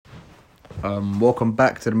Welcome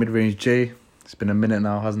back to the Mid-Range J. It's been a minute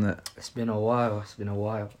now, hasn't it? It's been a while.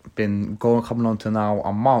 Coming on to now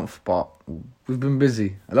a month, but we've been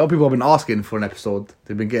busy. A lot of people have been asking for an episode.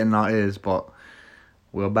 They've been getting in our ears, but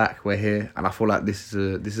we're back, we're here, and I feel like this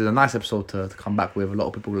is a nice episode to come back with. A lot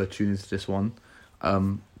of people will tune into this one.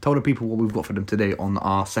 Tell the people what we've got for them today on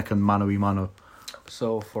our second Mano y Mano.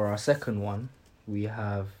 So for our second one, we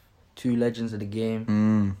have two legends of the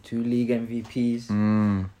game, two league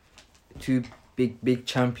MVPs, two big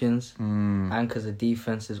champions, anchors of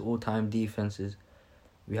defenses, all-time defenses.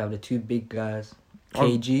 We have the two big guys,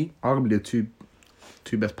 KG. Arguably the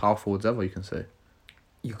two best power forwards ever, you can say.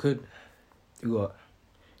 You got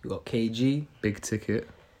KG, big ticket,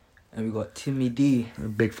 and we got Timmy D,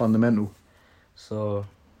 big fundamental. So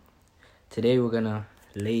today we're gonna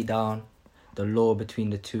lay down the law between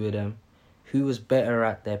the two of them, who was better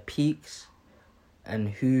at their peaks, and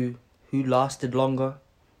who lasted longer,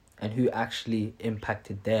 and who actually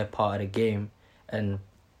impacted their part of the game and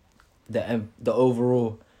the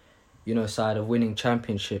overall, side of winning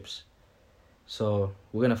championships. So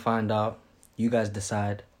we're gonna find out. You guys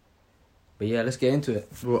decide. But yeah, let's get into it.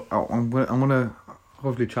 Well, I'm gonna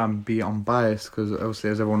hopefully try and be unbiased because obviously,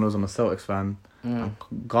 as everyone knows, I'm a Celtics fan.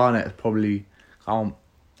 Garnett is probably I don't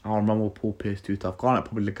remember Paul Pierce too tough. Garnett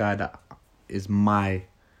probably the guy that is when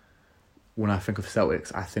I think of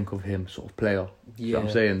Celtics, I think of him sort of player. Yeah. You know what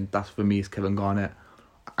I'm saying? That's for me is Kevin Garnett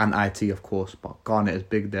and IT of course, but Garnett is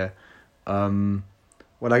big there.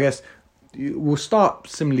 Well, I guess we'll start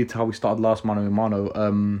similarly to how we started last Mano y Mano.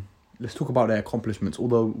 Let's talk about their accomplishments.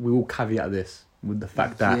 Although we will caveat this with the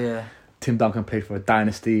fact that Tim Duncan played for a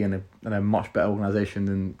dynasty and a much better organisation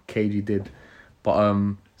than KG did.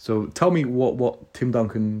 But so tell me what Tim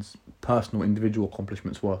Duncan's personal individual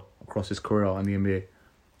accomplishments were across his career in the NBA.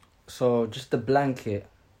 So just the blanket,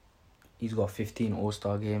 he's got 15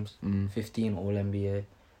 All-Star games, 15 All-NBA,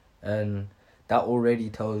 and that already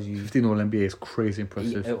tells you... 15 All-NBA is crazy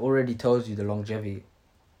impressive. It already tells you the longevity.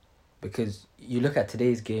 Because you look at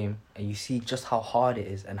today's game and you see just how hard it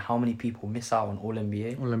is and how many people miss out on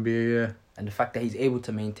All-NBA. All-NBA, yeah. And the fact that he's able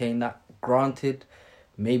to maintain that. Granted,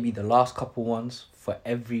 maybe the last couple ones for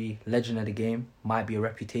every legend of the game might be a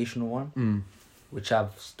reputational one, which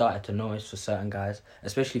I've started to notice for certain guys,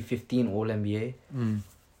 especially 15 All-NBA.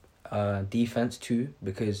 Defense too,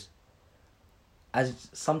 because as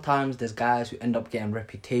sometimes there's guys who end up getting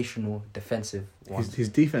reputational defensive ones. His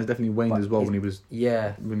defense definitely waned as well when he was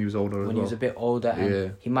older. When he was a bit older,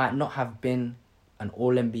 and he might not have been an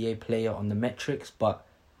All-NBA player on the metrics, but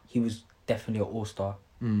he was definitely an All-Star.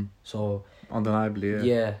 So undeniably, yeah.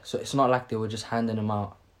 Yeah, so it's not like they were just handing him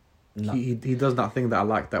out. No. He does that thing that I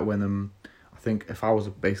like, that when I think if I was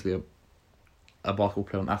basically a basketball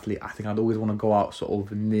player, an athlete, I think I'd always want to go out sort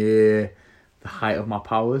of near the height of my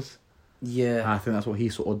powers. Yeah. And I think that's what he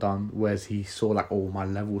sort of done, whereas he saw like, my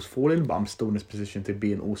level's falling, but I'm still in this position to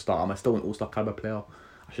be an all-star. I'm still an all-star caliber player.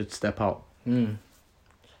 I should step out. Yeah,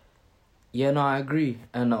 no, I agree.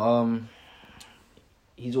 And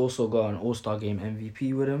he's also got an All-Star Game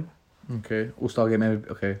MVP with him. Okay, All-Star Game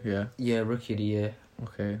MVP, okay, yeah. Yeah, Rookie of the Year.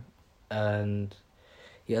 Okay. And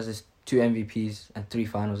he has his 2 MVPs and 3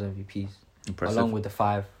 Finals MVPs. Impressive. Along with the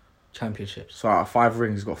 5 championships. So out of 5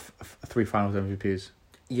 rings, he's got 3 Finals MVPs.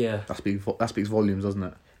 Yeah. That speaks volumes, doesn't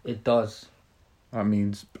it? It does. That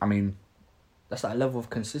means, that's that level of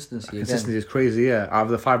consistency. Consistency is crazy, yeah. Out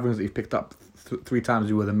of the 5 rings that you've picked up, 3 times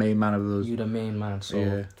you were the main man of those. You're the main man.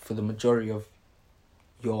 So for the majority of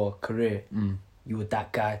your career, you were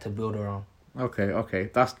that guy to build around. Okay.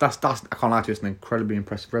 That's I can't lie to you, it's an incredibly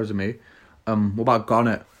impressive resume. What about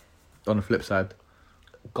Garnett on the flip side?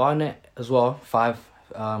 Garnett as well,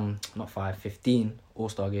 15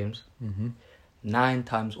 All-Star games. 9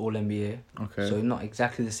 times All-NBA. Okay. So not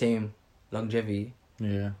exactly the same longevity.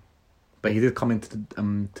 Yeah. But he did come into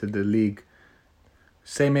to the league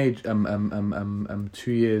same age, 2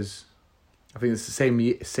 years. I think it's the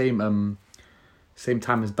same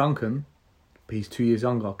time as Duncan, but he's 2 years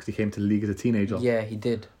younger because he came to the league as a teenager. Yeah, he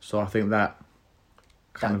did. So I think that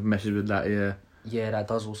kind of meshes with that, yeah. Yeah, that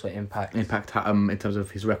does also impact in terms of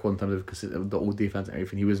his record, in terms of the all defense and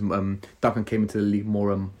everything. He was Duncan came into the league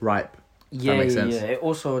more ripe. Yeah, that makes sense. Yeah. It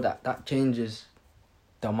also that changes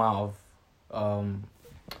the amount of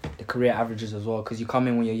the career averages as well, because you come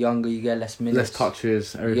in when you're younger, you get less minutes, less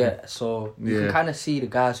touches, everything. Yeah, so you can kind of see the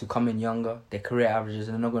guys who come in younger, their career averages,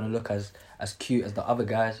 and they're not going to look as cute as the other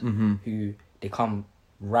guys who they come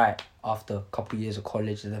right after a couple of years of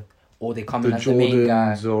college, or they come in as the main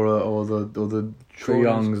guy, or the Trae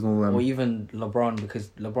Youngs and all them, or even LeBron, because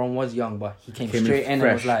LeBron was young, but he came straight in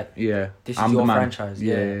fresh. And was like, "This is I'm your the man. franchise."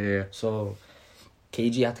 Yeah. So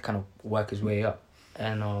KG had to kind of work his way up,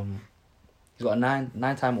 and he's got a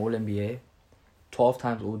nine-time All NBA, 12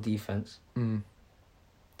 times All Defense,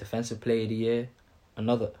 Defensive Player of the Year,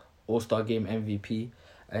 another All-Star Game MVP,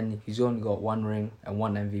 and he's only got 1 ring and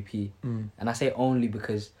 1 MVP. And I say only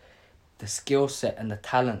because the skill set and the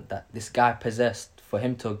talent that this guy possessed, for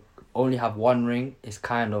him to only have 1 ring is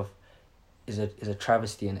kind of is a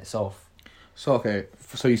travesty in itself. So okay,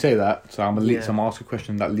 so you say that. So I'm gonna ask a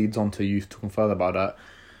question that leads on to you talking further about that.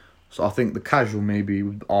 So I think the casual maybe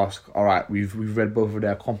would ask, all right, we've read both of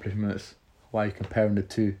their accomplishments. Why are you comparing the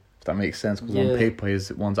two? If that makes sense, because on paper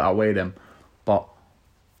his ones outweigh them. But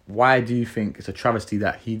why do you think it's a travesty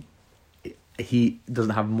that he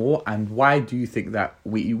doesn't have more? And why do you think that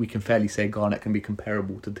we can fairly say Garnett can be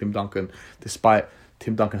comparable to Tim Duncan, despite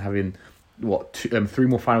Tim Duncan having 3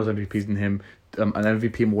 more Finals MVPs than him, an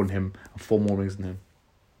MVP more than him, and 4 more rings than him?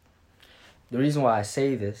 The reason why I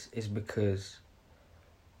say this is because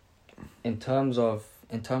in terms of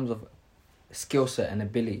skill set and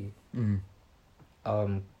ability,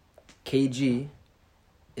 KG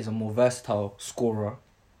is a more versatile scorer,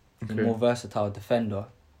 a more versatile defender.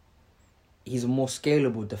 He's a more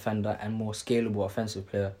scalable defender and more scalable offensive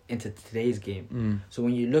player into today's game. So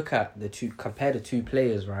when you look at compare the two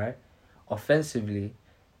players, right? Offensively,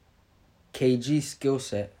 KG's skill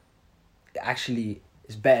set actually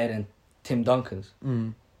is better than Tim Duncan's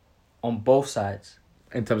on both sides.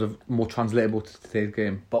 In terms of more translatable to today's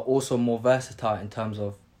game. But also more versatile in terms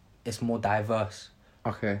of it's more diverse.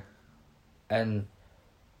 Okay. And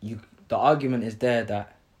the argument is there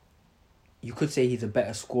that you could say he's a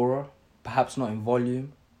better scorer, perhaps not in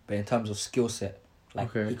volume, but in terms of skill set.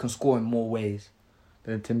 Like, he can score in more ways.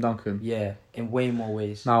 Than Tim Duncan? Yeah, in way more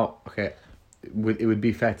ways. Now, okay, it would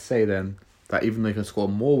be fair to say then that even though he can score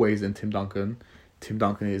more ways than Tim Duncan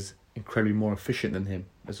is incredibly more efficient than him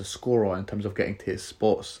as a scorer in terms of getting to his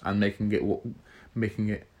spots and making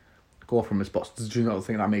it go off from his spots. Do you not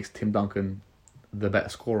think that makes Tim Duncan the better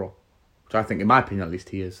scorer? Which I think, in my opinion at least,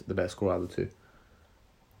 he is the better scorer out of the two.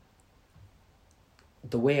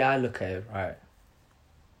 The way I look at it, right,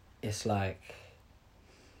 it's like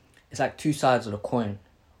 2 sides of the coin,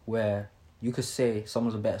 where you could say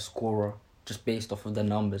someone's a better scorer just based off of the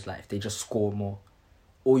numbers, like if they just score more.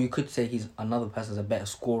 Or you could say another person's a better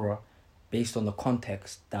scorer based on the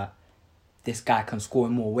context that this guy can score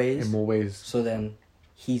in more ways. In more ways. So then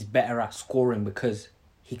he's better at scoring because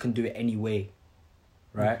he can do it any way,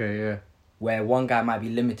 right? Okay, yeah. Where one guy might be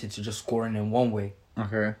limited to just scoring in one way.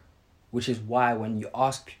 Okay. Which is why when you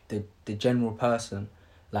ask the general person,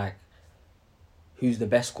 like, who's the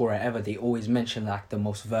best scorer ever, they always mention, like, the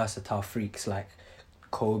most versatile freaks, like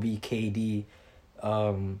Kobe, KD, you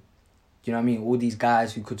know what I mean? All these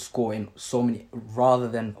guys who could score in so many, rather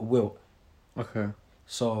than Wilt. Okay.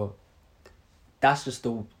 So that's just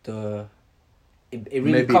it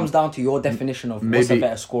really comes down to your definition of what's a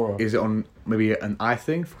better scorer. Is it on maybe an eye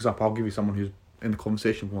thing? For example, I'll give you someone who's in the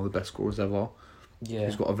conversation for one of the best scorers ever. Yeah.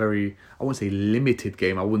 He's got a very, I wouldn't say limited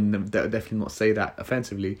game. I wouldn't definitely not say that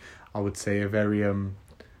offensively. I would say a very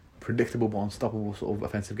predictable but unstoppable sort of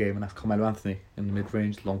offensive game, and that's Carmelo Anthony in the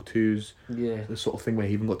mid-range, long twos. Yeah. The sort of thing where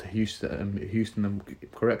he even got to Houston, and he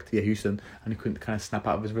couldn't kind of snap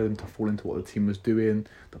out of his rhythm to fall into what the team was doing,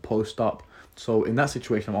 the post up. So in that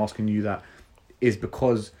situation, I'm asking you that is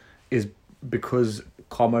because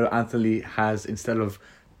Carmelo Anthony has, instead of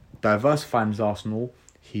diversifying his arsenal,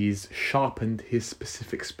 he's sharpened his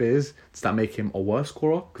specific spears. Does that make him a worse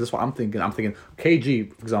scorer? Because that's what I'm thinking. I'm thinking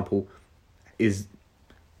KG, for example, his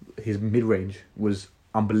mid-range was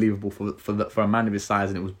unbelievable for a man of his size,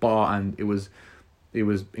 and it was bar, and it was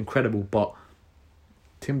incredible. But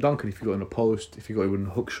Tim Duncan, if you got in a post, if you got in a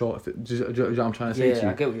hook shot, do you know what I'm trying to say to you? Yeah,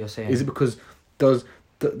 I get what you're saying. Is it because just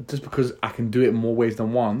because I can do it more ways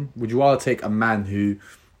than one? Would you rather take a man who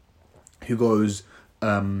goes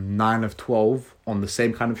 9 of 12 on the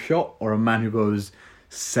same kind of shot, or a man who goes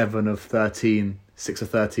 7 of 13, 6 of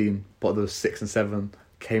 13, but those 6 and 7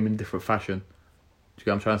 came in different fashion? Do you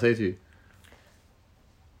get what I'm trying to say to you?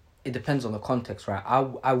 It depends on the context, right?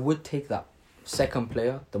 I would take that second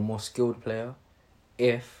player, the more skilled player,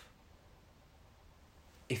 if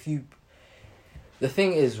you... The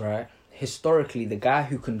thing is, right, historically, the guy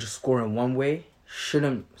who can just score in one way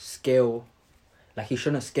shouldn't scale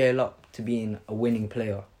up to being a winning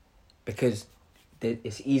player, because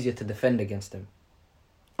it's easier to defend against him.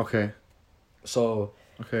 Okay. So...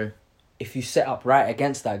 Okay. If you set up right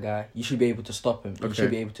against that guy, you should be able to stop him. Okay. You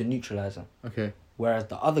should be able to neutralize him. Okay. Whereas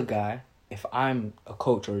the other guy, if I'm a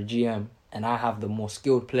coach or a GM and I have the more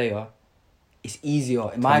skilled player, it's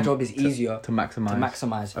easier. My job is easier to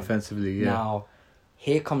maximize him. offensively. Yeah. Now,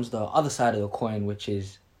 here comes the other side of the coin, which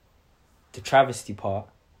is the travesty part.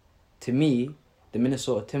 To me, the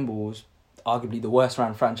Minnesota Timberwolves, arguably the worst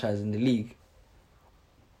ran franchise in the league,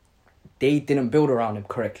 they didn't build around him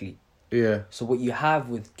correctly. Yeah. So what you have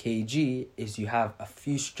with KG is you have a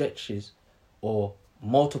few stretches or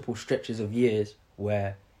multiple stretches of years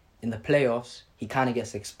where in the playoffs he kind of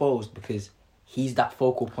gets exposed because he's that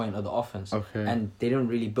focal point of the offense. Okay. And they didn't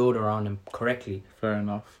really build around him correctly. Fair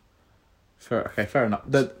enough. Fair enough.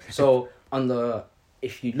 So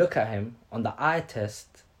if you look at him on the eye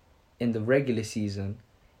test in the regular season,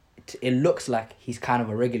 it looks like he's kind of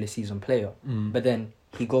a regular season player. But then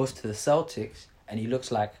he goes to the Celtics and he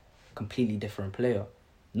looks like a completely different player.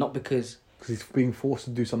 Not because he's being forced to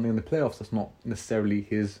do something in the playoffs that's not necessarily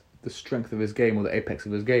the strength of his game or the apex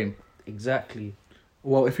of his game. Exactly.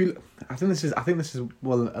 Well, I think this is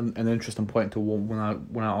an interesting point to when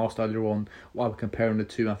I asked earlier on why we're comparing the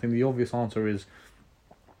two. I think the obvious answer is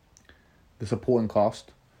the supporting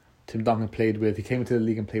cast. Tim Duncan he came into the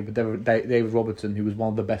league and played with David Robertson, who was one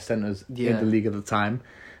of the best centers in the league at the time.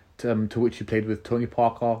 To which he played with Tony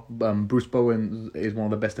Parker. Bruce Bowen is one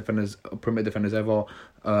of the best perimeter defenders ever.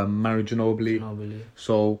 Manu Ginobili.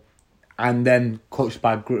 So, and then coached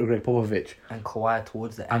by Greg Popovich. And Kawhi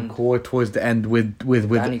towards the end. with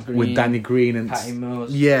Danny Green and Patty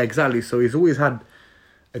Mills. Yeah, exactly. So he's always had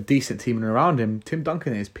a decent team in and around him. Tim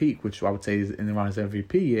Duncan at his peak, which I would say is in around his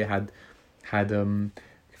MVP year, had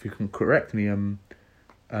if you can correct me, Sam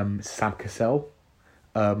Cassell.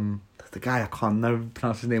 The guy I can't never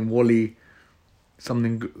pronounce his name. Wally,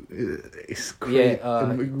 something. It's crazy.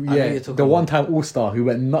 The one-time All-Star who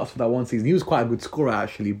went nuts for that one season. He was quite a good scorer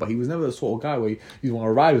actually, but he was never the sort of guy where you want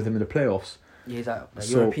to ride with him in the playoffs. Yeah, he's that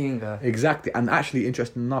European guy. Exactly, and actually,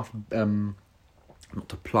 interesting enough, not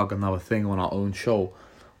to plug another thing on our own show,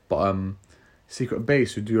 but Secret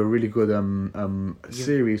Base, who do a really good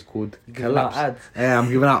series called Collapse. Yeah, I'm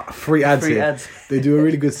giving out free ads here. They do a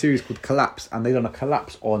really good series called Collapse, and they done a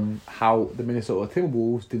collapse on how the Minnesota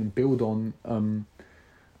Timberwolves didn't build on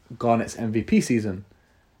Garnett's MVP season.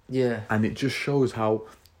 Yeah. And it just shows how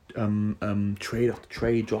trade after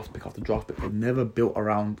trade, draft pick after draft pick, they never built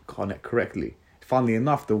around Garnett correctly. Funnily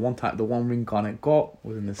enough, the one ring Garnett got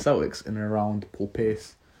was in the Celtics in and around Paul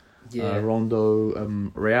Pierce.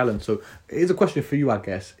 Rondo, Ray Allen. So here's a question for you, I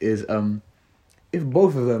guess, is if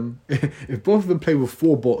both of them play with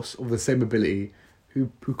four bots of the same ability, who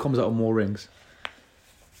comes out with more rings?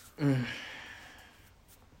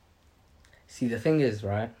 See, the thing is,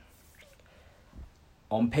 right,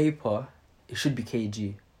 on paper it should be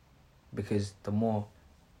KG, because the more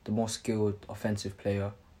skilled offensive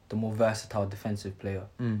player, the more versatile defensive player,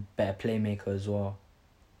 better playmaker as well,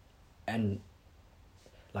 and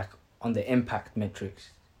like on the impact metrics,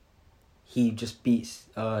 he just beats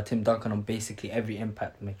Tim Duncan on basically every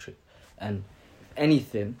impact metric. And if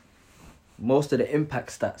anything, most of the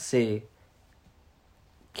impact stats say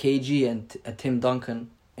KG and Tim Duncan,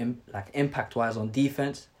 impact wise on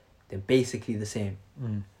defense, they're basically the same.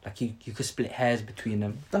 Like you could split hairs between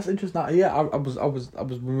them. That's interesting. Yeah, I was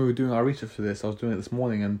when we were doing our research for this, I was doing it this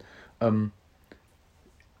morning, and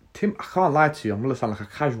Tim, I can't lie to you, I'm gonna sound like a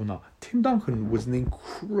casual now. Tim Duncan was an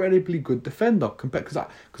incredibly good defender compared,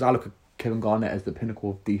 because I look at Kevin Garnett as the pinnacle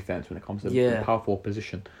of defense when it comes to the power forward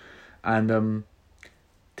position, and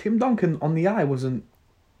Tim Duncan on the eye the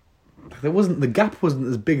gap wasn't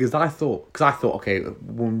as big as I thought, because I thought, okay,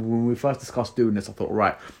 when we first discussed doing this, I thought,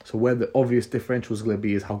 right, so where the obvious differential is going to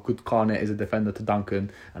be is how good Garnett is a defender to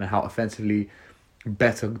Duncan and how offensively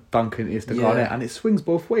better Duncan is to Garnett, and it swings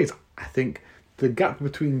both ways. I think the gap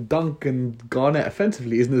between Duncan and Garnett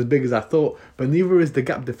offensively isn't as big as I thought, but neither is the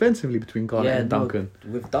gap defensively between Garnett and Duncan.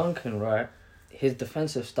 With Duncan, right, his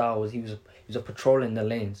defensive style was he was a patrolling the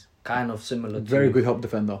lanes, kind of similar to... Very good help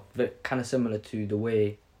defender. Kind of similar to the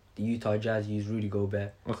way the Utah Jazz use Rudy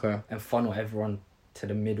Gobert. Okay. And funnel everyone to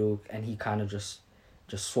the middle, and he kind of just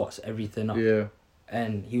swats everything up. Yeah.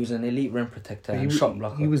 And he was an elite rim protector and shot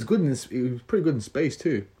blocker. He was good he was pretty good in space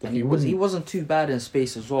too. And he wasn't too bad in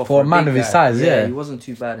space as well. For a man of his size, yeah. He wasn't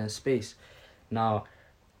too bad in space. Now,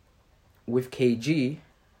 with KG,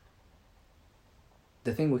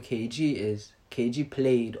 the thing with KG is KG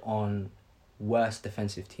played on worse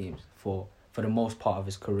defensive teams for the most part of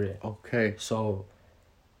his career. Okay. So,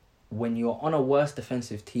 when you're on a worse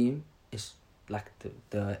defensive team, it's like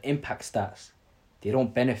the impact stats, they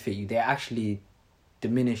don't benefit you. They actually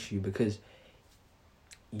diminish you, because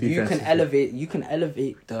you can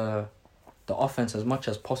elevate the offense as much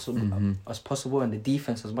as possible, and the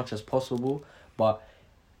defense as much as possible, but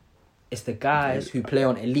it's the guys who play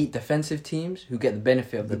on elite defensive teams who get the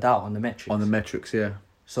benefit of the doubt on the metrics. On the metrics, yeah.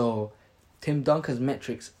 So Tim Duncan's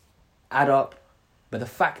metrics add up, but the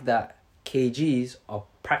fact that KG's are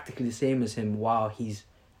practically the same as him while he's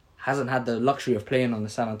hasn't had the luxury of playing on the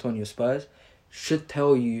San Antonio Spurs should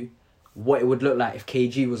tell you what it would look like if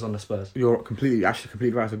KG was on the Spurs. You're completely right.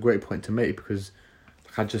 It's a great point to make because,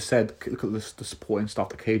 like I just said, look at the supporting staff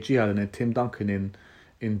that KG had, and then Tim Duncan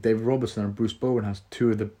in David Robertson and Bruce Bowen has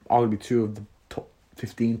arguably two of the top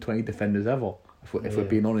 15, 20 defenders ever, if we're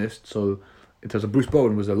being honest. So in terms of Bruce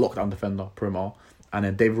Bowen was a lockdown defender, perimeter, and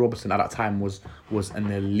then David Robertson at that time was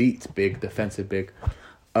an elite defensive big.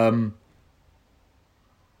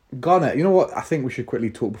 Garnett, you know what? I think we should quickly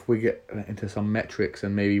talk before we get into some metrics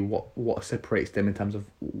and maybe what separates them in terms of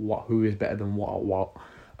who is better than what.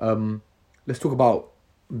 Let's talk about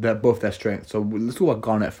both their strengths. So let's talk about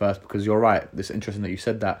Garnett first because you're right. It's interesting that you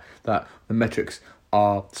said that the metrics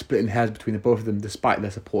are splitting hairs between the both of them despite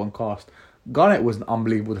their supporting cast. Garnett was an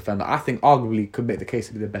unbelievable defender. I think arguably could make the case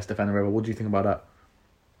to be the best defender ever. What do you think about that?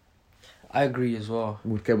 I agree as well.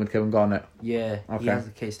 With Kevin Garnett? Yeah, okay. He has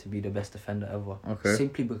the case to be the best defender ever. Okay.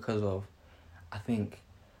 Simply because of, I think...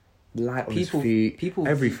 Light on his feet,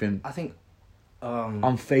 everything. I think...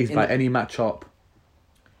 unfazed by any matchup.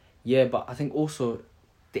 Yeah, but I think also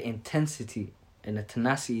the intensity and the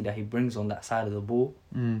tenacity that he brings on that side of the ball.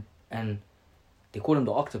 Mm. And they call him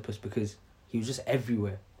the octopus because he was just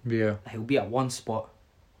everywhere. Yeah. He'll be at one spot,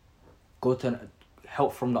 go to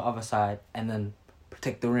help from the other side, and then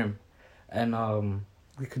protect the rim. And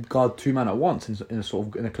he could guard two men at once in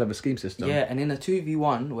a clever scheme system. Yeah, and in a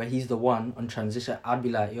 2v1 where he's the one on transition, I'd be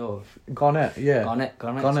like, yo, Garnett, yeah. Garnett's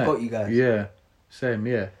got you guys. Yeah. Same,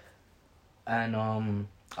 yeah. And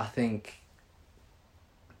I think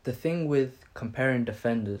the thing with comparing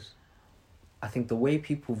defenders, I think the way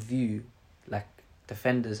people view like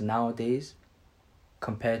defenders nowadays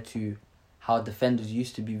compared to how defenders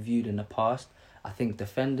used to be viewed in the past, I think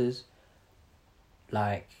defenders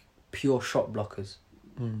like pure shot blockers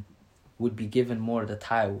would be given more of the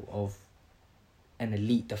title of an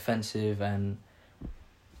elite defensive and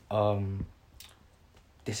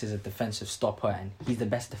this is a defensive stopper and he's the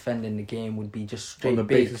best defender in the game would be just straight on the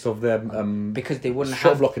big, basis of their because they wouldn't shot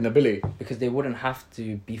have blocking ability. Because they wouldn't have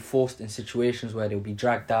to be forced in situations where they'll be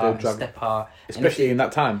dragged out and step out. Especially in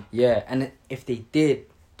that time. Yeah, and if they did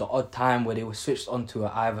the odd time where they were switched onto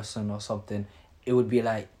an Iverson or something, it would be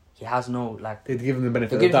like he has no like. They'd give him the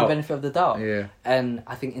benefit. They'll give him the benefit of the doubt. Yeah. And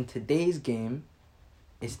I think in today's game,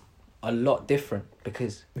 it's a lot different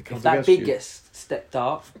because if that big gets stepped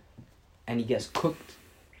out and he gets cooked,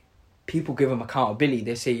 people give him accountability.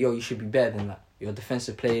 They say, "Yo, you should be better than that. You're a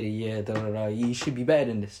defensive player of the year. Da, da, da. You should be better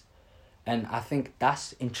than this." And I think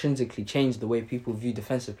that's intrinsically changed the way people view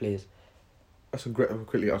defensive players. That's a great.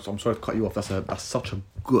 Quickly, I'm sorry to cut you off. That's such a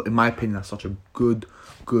good. In my opinion, that's such a good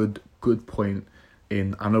point.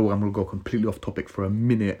 I know I'm gonna go completely off topic for a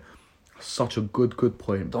minute. Such a good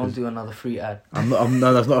point. Don't do another free ad.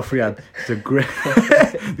 No, that's not a free ad. It's a great.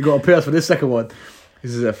 You got to pay us for this second one.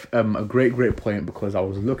 This is a great point because I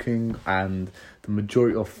was looking and the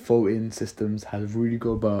majority of voting systems has Rudy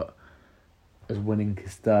Gobert as winning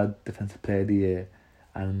his third Defensive Player of the Year,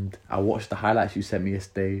 and I watched the highlights you sent me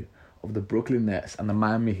yesterday of the Brooklyn Nets and the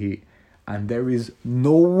Miami Heat, and there is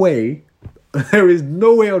no way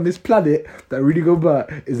on this planet that Rudy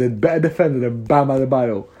Gobert is a better defender than Bam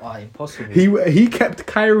Adebayo. Oh, impossible. He kept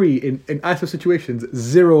Kyrie in ISO situations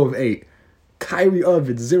 0 of 8. Kyrie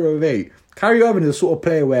Irving 0 of 8. Kyrie Irving is the sort of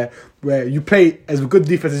player where you play as good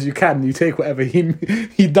defense as you can and you take whatever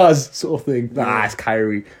he does sort of thing. Yeah. It's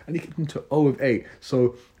Kyrie. And he kept him to 0 of 8.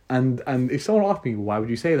 So and if someone asked me why would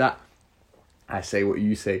you say that, I say what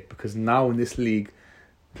you say, because now in this league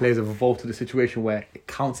players have evolved to the situation where it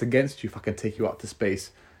counts against you if I can take you out to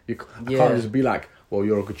space. I can't just be like, well,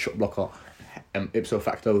 you're a good shot blocker, ipso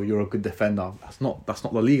facto you're a good defender. That's not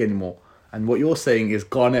the league anymore. And what you're saying is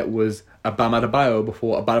Garnett was a Bam Adebayo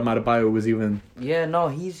before a Bam Adebayo was even... Yeah, no,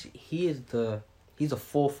 he's a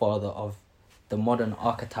forefather of the modern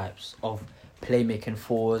archetypes of playmaking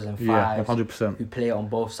 4s and 5s. Yeah, 100%. Who play on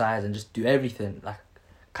both sides and just do everything. Like,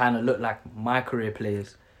 kind of look like my career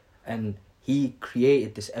players. And he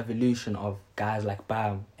created this evolution of guys like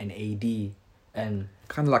Bam and AD and...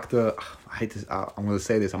 Kind of like I hate this, I'm going to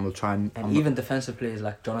say this, I'm going to try and... even defensive players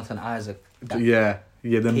like Jonathan Isaac.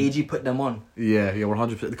 Yeah, them, KG put them on. Yeah,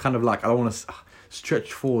 100%. Kind of like, I don't want to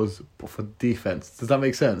stretch fours for defense. Does that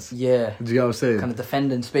make sense? Yeah. Do you know what I'm saying? Kind of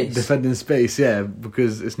defending space. Yeah,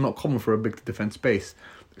 because it's not common for a big to defend space.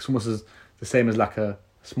 It's almost the same as like a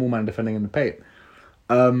small man defending in the paint.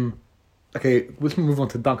 Okay, let's move on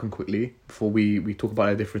to Duncan quickly before we talk about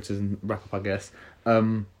their differences and wrap up, I guess.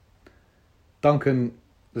 Duncan's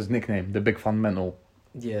nickname, the Big Fundamental.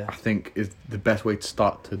 Yeah. I think is the best way to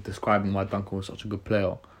start to describing why Duncan was such a good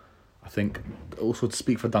player. I think also to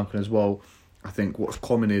speak for Duncan as well, I think what's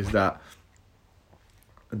common is that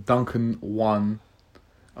Duncan won.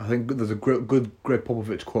 I think there's a good Greg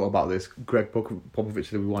Popovich quote about this. Greg Popovich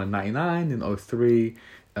said we won in 99, in 03,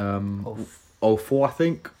 04 I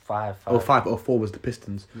think. 05, 04 was the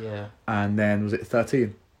Pistons. Yeah. And then was it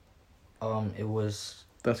 13? It was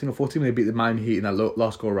 13 or 14 when they beat the Miami Heat in that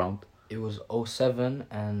last go round. It was 07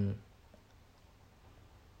 and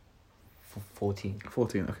 14.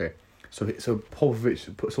 14, okay. So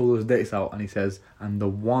Popovich puts all those dates out and he says, and the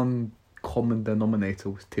one common denominator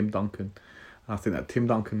was Tim Duncan. And I think that Tim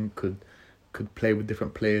Duncan could play with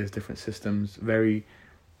different players, different systems.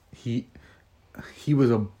 He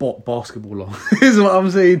was a basketballer. Is what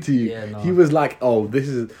I'm saying to you. Yeah, no. He was like, oh, this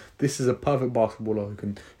is a perfect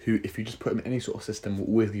basketballer who if you just put him in any sort of system will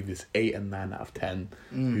always give this 8 and 9 out of 10.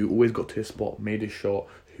 Who always got to his spot, made his shot,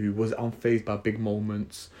 who was unfazed by big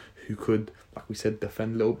moments, who could, like we said,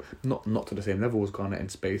 defend a little, not to the same level as Garnett in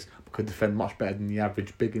space, but could defend much better than the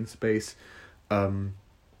average big in space.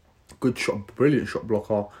 Good shot, brilliant shot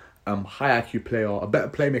blocker. High IQ player, a better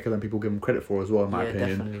playmaker than people give him credit for as well, in my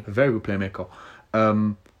opinion. Definitely. A very good playmaker.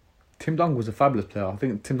 Tim Duncan was a fabulous player. I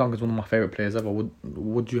think Tim Duncan is one of my favourite players ever.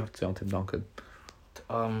 What do you have to say on Tim Duncan?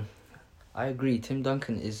 I agree. Tim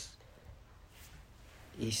Duncan he's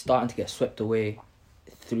starting to get swept away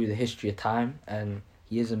through the history of time, and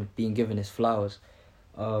he isn't being given his flowers.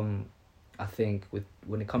 I think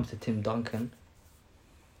when it comes to Tim Duncan,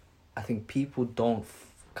 I think people don't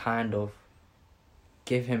kind of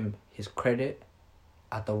give him his credit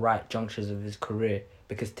at the right junctures of his career,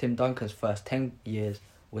 because Tim Duncan's first 10 years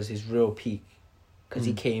was his real peak, because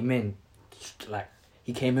he came in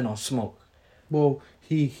on smoke. Well,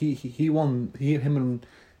 he won. Him and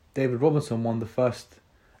David Robinson won the first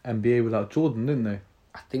NBA without Jordan, didn't they?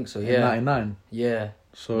 I think so. In Yeah. 99. Yeah.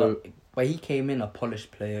 So, but he came in a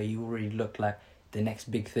polished player. He already looked like the next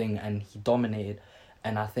big thing, and he dominated.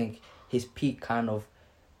 And I think his peak kind of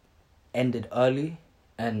ended early,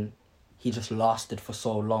 and he just lasted for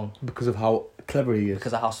so long because of how clever he is.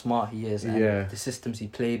 because of how smart he is, and Yeah. the systems he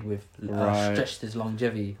played with Right. stretched his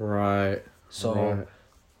longevity. Right. So Right.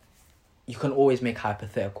 you can always make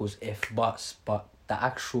hypotheticals, if buts, but the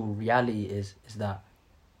actual reality is that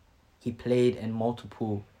he played in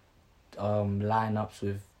multiple lineups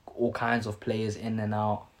with all kinds of players in and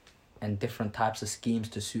out, and different types of schemes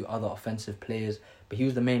to suit other offensive players. But he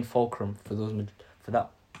was the main fulcrum for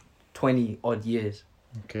that 20 odd years.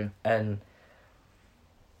 Okay. And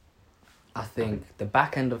I think the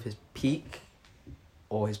back end of his peak,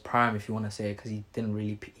 or his prime, if you want to say it, because he didn't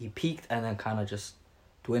really he peaked and then kind of just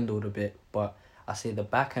dwindled a bit. But I say the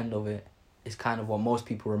back end of it is kind of what most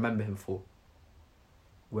people remember him for.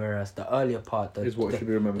 Whereas the earlier part, Is what should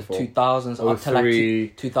be remembered for. 2000s up to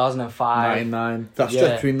like 2005. 99. That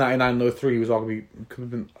stretch between 99 and 03, he was arguably, could have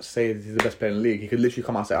been say he's the best player in the league. He could literally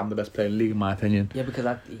come out and say, I'm the best player in the league, in my opinion. Yeah,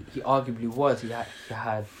 because he arguably was. He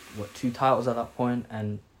had 2 titles at that point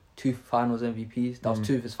and 2 finals MVPs. That was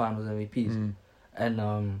 2 of his finals MVPs.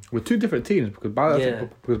 And with 2 different teams, because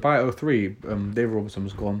by 03, David Robinson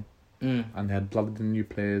was gone. And they had blooded in new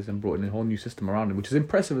players and brought in a whole new system around him, which is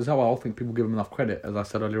impressive as hell. I don't think people give him enough credit, as I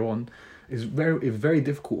said earlier on. It's very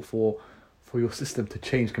difficult for your system to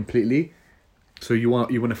change completely. So you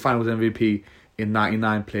win a Finals MVP in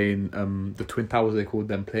 99 playing the Twin Towers, they called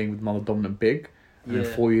them, playing with another dominant big, and then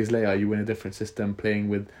 4 years later you win a different system playing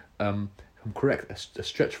with if I'm correct, a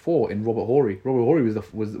stretch 4 in Robert Horry. Robert Horry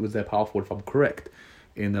was their power forward, if I'm correct,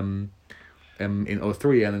 in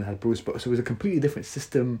 03, and then had Bruce. So it was a completely different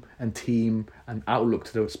system and team and outlook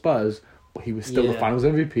to the Spurs, but he was still the Finals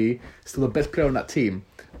MVP, still the best player on that team.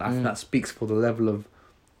 And I think that speaks for the level of,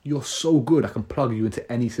 you're so good, I can plug you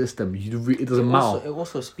into any system. It doesn't matter. It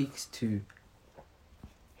also speaks to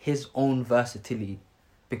his own versatility,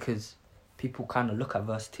 because people kind of look at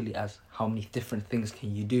versatility as how many different things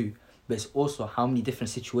can you do, but it's also how many different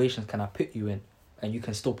situations can I put you in and you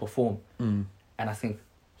can still perform. And I think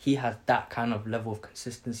he has that kind of level of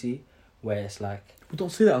consistency where it's like... We don't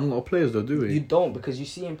see that in a lot of players though, do we? You don't, because you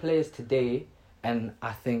see in players today, and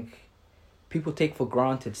I think people take for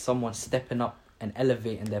granted someone stepping up and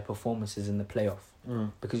elevating their performances in the playoff.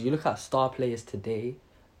 Because you look at star players today,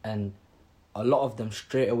 and a lot of them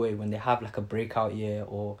straight away, when they have like a breakout year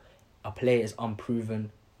or a player is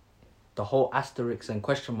unproven, the whole asterisk and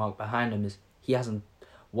question mark behind him is,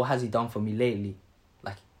 what has he done for me lately?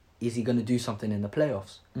 Like, is he going to do something in the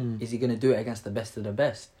playoffs? Is he going to do it against the best of the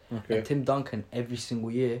best? Okay. And Tim Duncan, every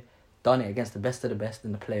single year, done it against the best of the best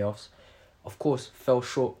in the playoffs. Of course, fell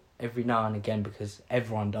short every now and again because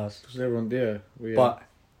everyone does. Because everyone there. Yeah. But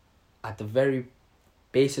at the very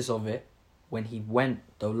basis of it, when he went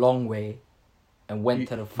the long way and went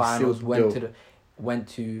to the finals, went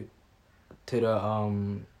to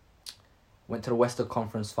the Western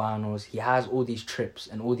Conference Finals, he has all these trips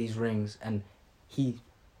and all these rings, and he's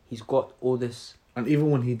got all this. And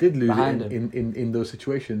even when he did lose behind it in those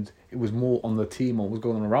situations, it was more on the team or what was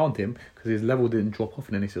going on around him, because his level didn't drop off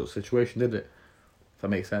in any sort of situation, did it? If that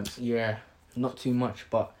makes sense. Yeah, not too much,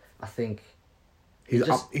 but I think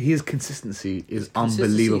his consistency is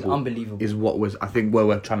unbelievable. Unbelievable is what was, I think, where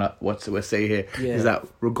we're trying to we're saying here is Yeah. that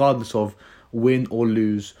regardless of win or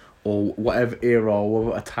lose or whatever era or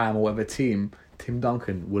whatever time or whatever team, Tim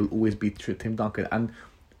Duncan will always be Tim Duncan, and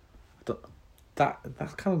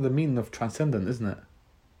that's kind of the meaning of transcendent, isn't it?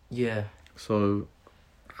 Yeah. So,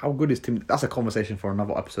 how good is Tim? That's a conversation for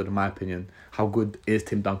another episode, in my opinion. How good is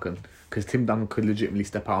Tim Duncan? Because Tim Duncan could legitimately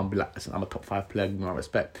step out and be like, "Listen, I'm a top 5 player, in my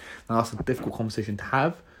respect." Now that's a difficult conversation to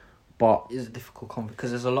have, but It's a difficult because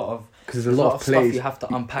there's a lot of plays, stuff you have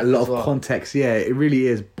to unpack. a lot as well. of context. Yeah, it really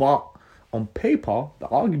is. But on paper, the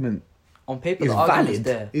argument On paper, is the argument's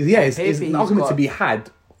valid. there. Yeah, On it's paper, an argument to be had.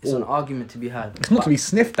 It's an or- argument to be had. It's not But- to be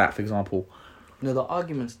sniffed at, for example. No, the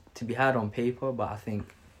argument's to be had on paper, but I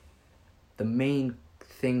think the main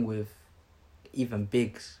thing with even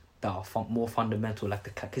bigs that are more fundamental, like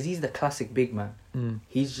because he's the classic big man.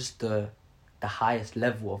 He's just the highest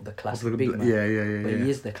level of the classic big man. Yeah. But he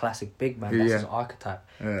is the classic big man. That's Yeah. his archetype.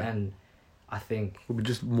 Yeah. And I think, It would be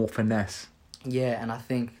just more finesse, yeah, and I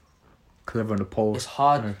think clever on the post. it's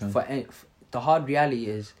hard everything. the hard reality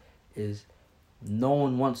is no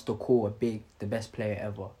one wants to call a big the best player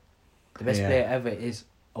ever. The best Yeah. player ever is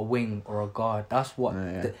a wing or a guard. That's what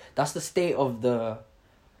that's the state of the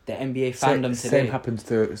NBA fandom today. Same happens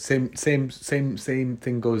to same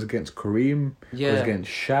thing goes against Kareem. Yeah. Goes against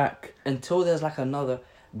Shaq. Until there's like another,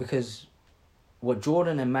 because what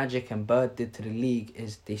Jordan and Magic and Bird did to the league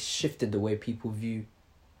is they shifted the way people view,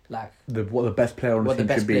 like What the best player on the what the team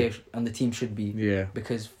best should be. player on the team should be. Yeah.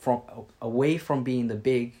 Because from away from being the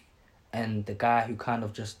big and the guy who kind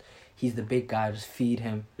of just, he's the big guy, just feed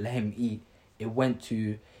him, let him eat. It went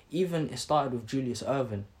to, even it started with Julius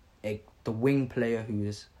Erving, the wing player who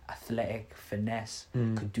is athletic, finesse,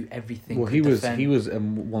 could do everything. Well, could he defend. was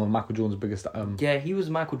one of Michael Jordan's biggest. Yeah, he was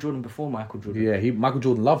Michael Jordan before Michael Jordan. Yeah, Michael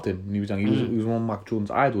Jordan loved him when he was young. He was one of Michael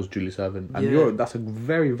Jordan's idols, Julius Erving. And that's a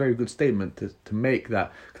very, very good statement to make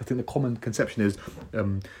that. Cause I think the common conception is,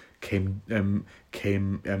 came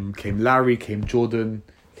Larry, came Jordan,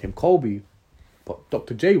 came Kobe, but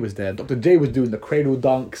Dr. J was there. Dr. J was doing the cradle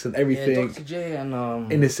dunks and everything. Yeah, Dr. J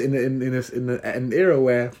and in an era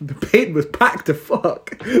where the paint was packed to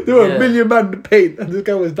fuck. There were Yeah. a million men in the paint, and this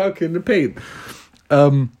guy was dunking in the paint.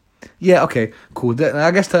 Yeah, okay, cool. I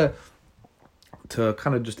guess to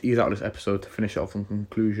kind of just ease out this episode, to finish it off in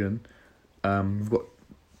conclusion, we've got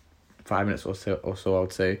 5 minutes or so. I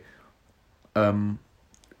would say,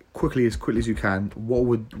 quickly as you can. What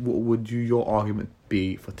would your argument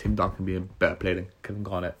be for Tim Duncan being a better player than Kevin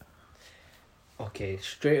Garnett? Okay,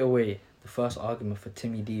 straight away, the first argument for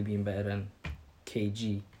Timmy D being better than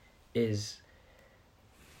KG is,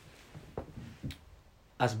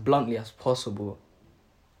 as bluntly as possible,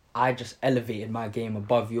 I just elevated my game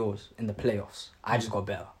above yours in the playoffs. I just got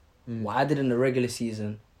better. What I did in the regular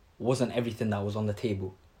season wasn't everything that was on the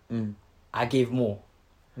table. I gave more,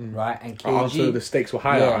 right? And KG... So the stakes were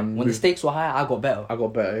higher. Yeah, and when the stakes were higher, I got better. I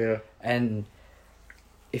got better, yeah. And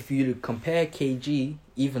if you compare KG,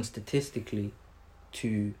 even statistically,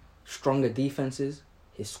 to stronger defenses,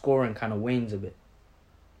 his scoring kind of wanes a bit.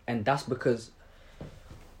 And that's because,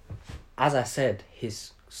 as I said,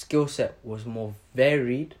 his skill set was more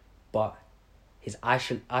varied, but his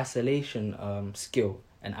isolation skill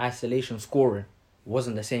and isolation scoring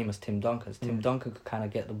wasn't the same as Tim Duncan's. Tim Duncan could kind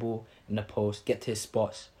of get the ball in the post, get to his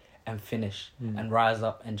spots, and finish, and rise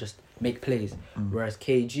up and just make plays. Whereas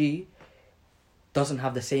KG doesn't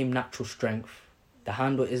have the same natural strength. The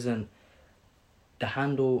handle,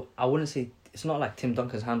 I wouldn't say, it's not like Tim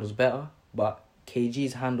Duncan's handle's better, but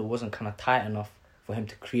KG's handle wasn't kind of tight enough for him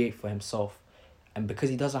to create for himself. And because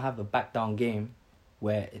he doesn't have a back down game,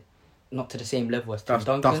 not to the same level as Tim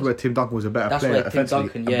Duncan. That's where Tim Duncan was a better player, where Tim offensively.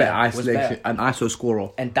 Duncan, a yeah, better was isolation, better. an ISO scorer.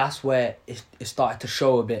 And that's where it started to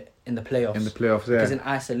show a bit in the playoffs. Yeah. Because in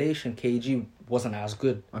isolation, KG wasn't as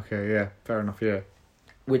good. Okay, yeah, fair enough, yeah.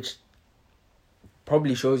 Which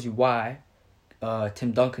probably shows you why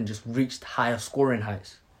Tim Duncan just reached higher scoring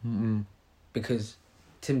heights. Because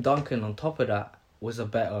Tim Duncan, on top of that, was a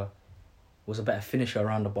better finisher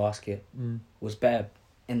around the basket. Was better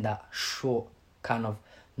in that short kind of,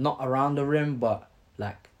 not around the rim, but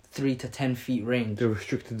like 3 to 10 feet range. The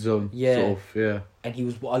restricted zone. Yeah. Sort of, yeah. And he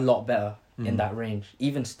was a lot better in that range.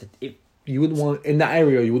 Even You wouldn't want in that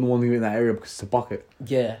area. You wouldn't want to be in that area because it's a bucket.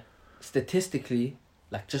 yeah, statistically,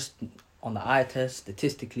 like just on the eye test,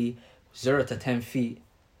 statistically, 0 to 10 feet,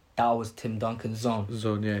 that was Tim Duncan's zone.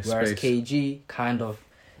 Zone, yeah. Whereas Space. KG kind of,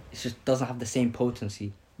 it just doesn't have the same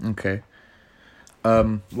potency. Okay.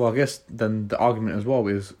 Well, I guess then the argument as well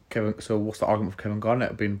is Kevin. So what's the argument for Kevin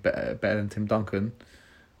Garnett being better than Tim Duncan?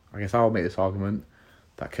 I guess I'll make this argument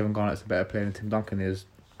that Kevin Garnett's a better player than Tim Duncan is.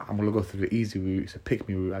 I'm gonna go through the easy route. It's a pick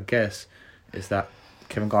me route, I guess. Is that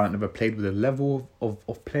Kevin Garnett never played with the level of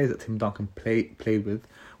players that Tim Duncan played with,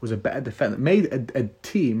 was a better defender, made a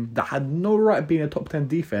team that had no right being a top 10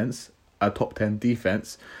 defense, and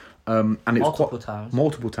it's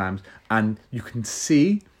multiple times, and you can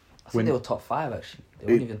see I think they were top 5 actually. They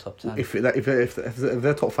weren't even top 10. If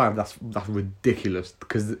they're top 5, that's ridiculous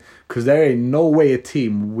because there ain't no way a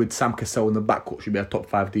team with Sam Cassell in the backcourt should be a top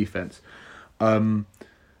 5 defense.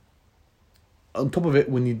 On top of it,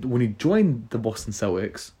 when you joined the Boston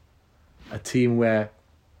Celtics, a team where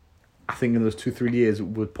I think in those 2-3 years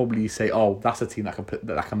would probably say, "Oh, that's a team that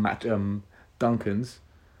can match Duncan's."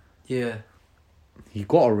 Yeah. He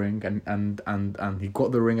got a ring and he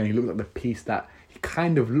got the ring and he looked at the piece that he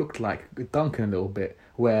kind of looked like Duncan a little bit,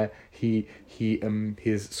 where his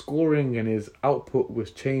scoring and his output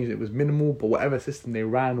was changed. It was minimal, but whatever system they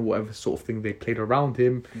ran, whatever sort of thing they played around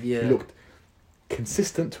him, Yeah. he looked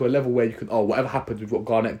consistent to a level where you can, whatever happens, we've got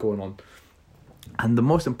Garnett going on. And the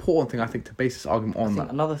most important thing I think to base this argument on that.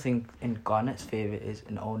 Another thing in Garnett's favour is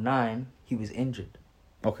in 2009 he was injured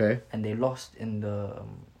Okay. and they lost in the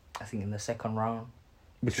in the second round.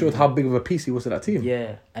 Which showed how big of a piece he was to that team.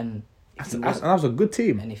 Yeah, and And that was a good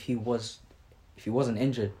team. And if he wasn't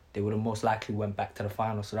injured, they would have most likely went back to the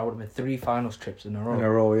finals. So that would have been 3 finals trips in a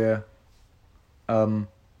row. Yeah.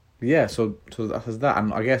 Yeah, so that's that.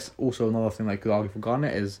 And I guess also another thing that you could argue for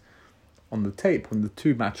Garnett is on the tape, when the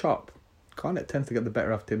two match up, Garnett tends to get the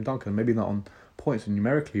better of Tim Duncan. Maybe not on points and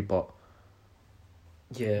numerically, but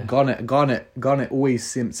yeah, Garnett always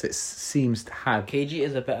seems to have KG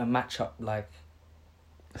is a better matchup, like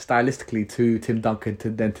stylistically to Tim Duncan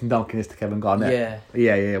than Tim Duncan is to Kevin Garnett.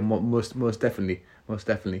 Yeah. Most definitely. But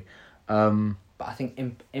I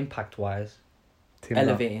think impact wise,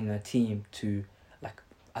 elevating a team to, like,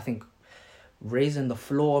 I think raising the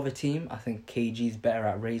floor of a team, I think KG's better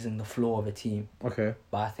at raising the floor of a team. Okay.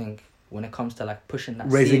 But I think when it comes to like pushing that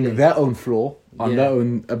raising ceiling, their own floor on their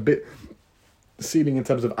own a bit ceiling in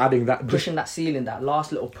terms of adding that pushing that ceiling, that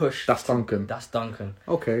last little push. That's Duncan.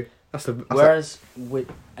 Okay. Whereas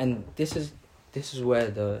this is where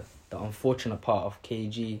the unfortunate part of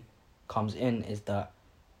KG comes in, is that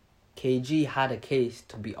KG had a case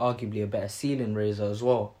to be arguably a better ceiling raiser as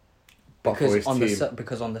well. Because on the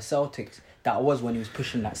Celtics, that was when he was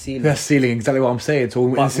pushing that ceiling. That ceiling, exactly what I'm saying. So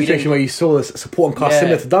in a situation where you saw the supporting cast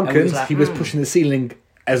similar to Duncan's, he was pushing the ceiling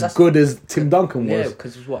as good as Tim Duncan was. Yeah,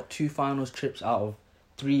 because it was 2 finals trips out of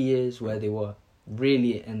 3 years where they were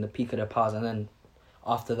really in the peak of their powers, and then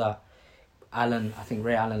after that,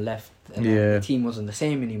 Ray Allen left, and the team wasn't the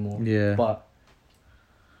same anymore. Yeah. But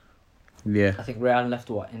yeah, I think Ray Allen left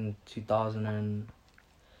in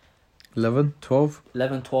 2011, 12.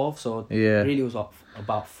 So yeah, really it was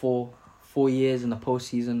about 4 years in the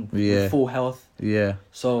postseason with full health. Yeah.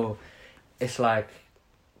 So it's like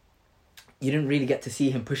you didn't really get to see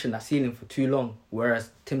him pushing that ceiling for too long, whereas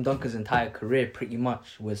Tim Duncan's entire career pretty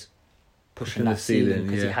much was pushing that ceiling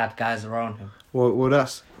because he had guys around him. Well,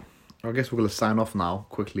 that's. I guess we're gonna sign off now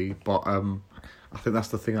quickly, but I think that's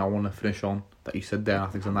the thing I want to finish on that you said there. I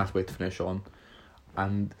think it's a nice way to finish on,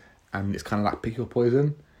 and it's kind of like pick your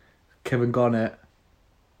poison. Kevin Garnett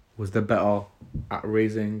was the better at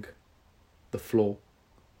raising the floor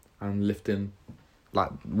and lifting. Like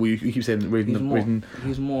you keep saying, raising.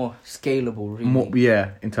 He's more scalable, really.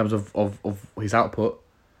 In terms of his output,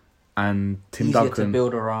 and Tim Easier Duncan to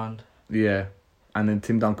build around. Yeah, and then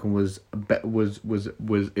Tim Duncan was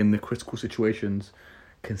in the critical situations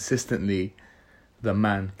consistently the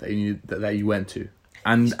man that you went to,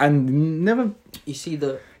 and never. You see he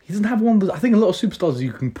doesn't have one, but I think a lot of superstars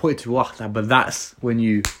you can point to after, but that's when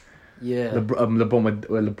you. Yeah.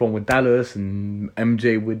 LeBron with Dallas and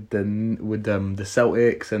MJ with the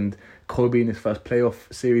Celtics and Kobe in his first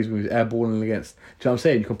playoff series when he was airballing against. Do you know what I'm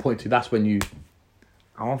saying? You can point to that's when you.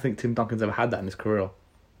 I don't think Tim Duncan's ever had that in his career.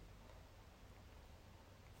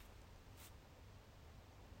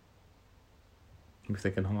 I'm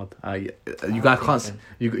thinking hard. You guys can't.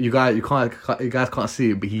 You guys can't see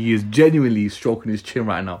it, but he is genuinely stroking his chin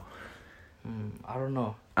right now. I don't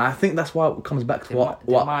know. And I think that's why it comes back to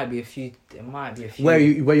There might be a few. where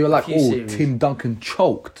you're like, few oh, series. Tim Duncan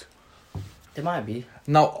choked. There might be.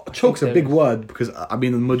 Now, choke's a there big is. word because I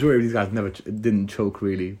mean the majority of these guys never didn't choke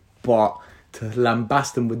really, but to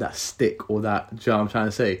lambast them with that stick or that, do you know what I'm trying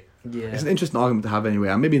to say? Yeah. It's an interesting argument to have anyway,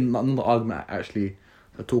 and maybe not the argument actually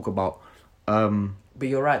to talk about. But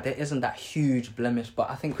you're right. There isn't that huge blemish, but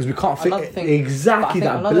I think Because we can't another think thing- exactly but I think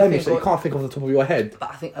that another blemish thing that you can't think off the top of your head. But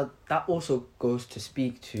I think that also goes to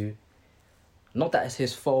speak to, not that it's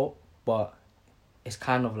his fault, but it's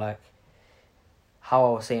kind of like how I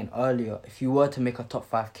was saying earlier. If you were to make a top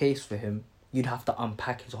 5 case for him, you'd have to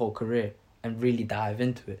unpack his whole career and really dive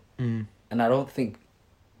into it. Mm. And I don't think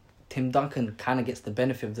Tim Duncan kind of gets the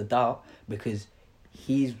benefit of the doubt because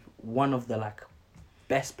he's one of the like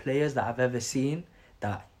best players that I've ever seen.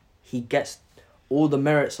 That he gets all the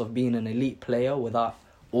merits of being an elite player without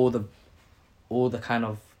all the kind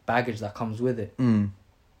of baggage that comes with it. Mm.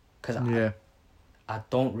 Because Yeah. I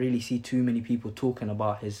don't really see too many people talking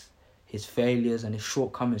about his failures and his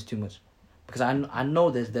shortcomings too much. Because I know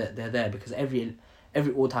they're there because every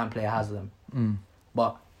all-time player has them. Mm.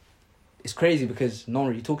 But it's crazy because no one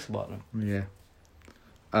really talks about them. Yeah.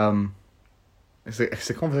 It's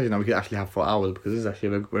a conversation that we could actually have for hours because this is actually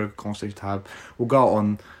a very good conversation to have. We'll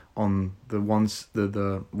go on the ones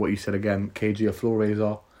the what you said again. KG a floor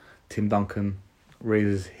raiser, Tim Duncan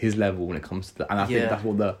raises his level when it comes to that, and I think that's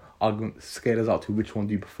what the argument scared us out to. Which one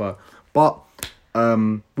do you prefer? But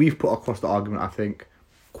we've put across the argument I think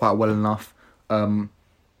quite well enough.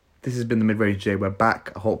 This has been the Mid-Range J. We're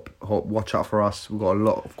back. I hope watch out for us. We've got a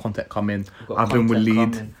lot of content coming. I've been with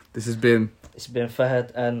Lead. Coming. This has been It's been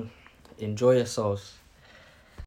Fahad and enjoy yourselves.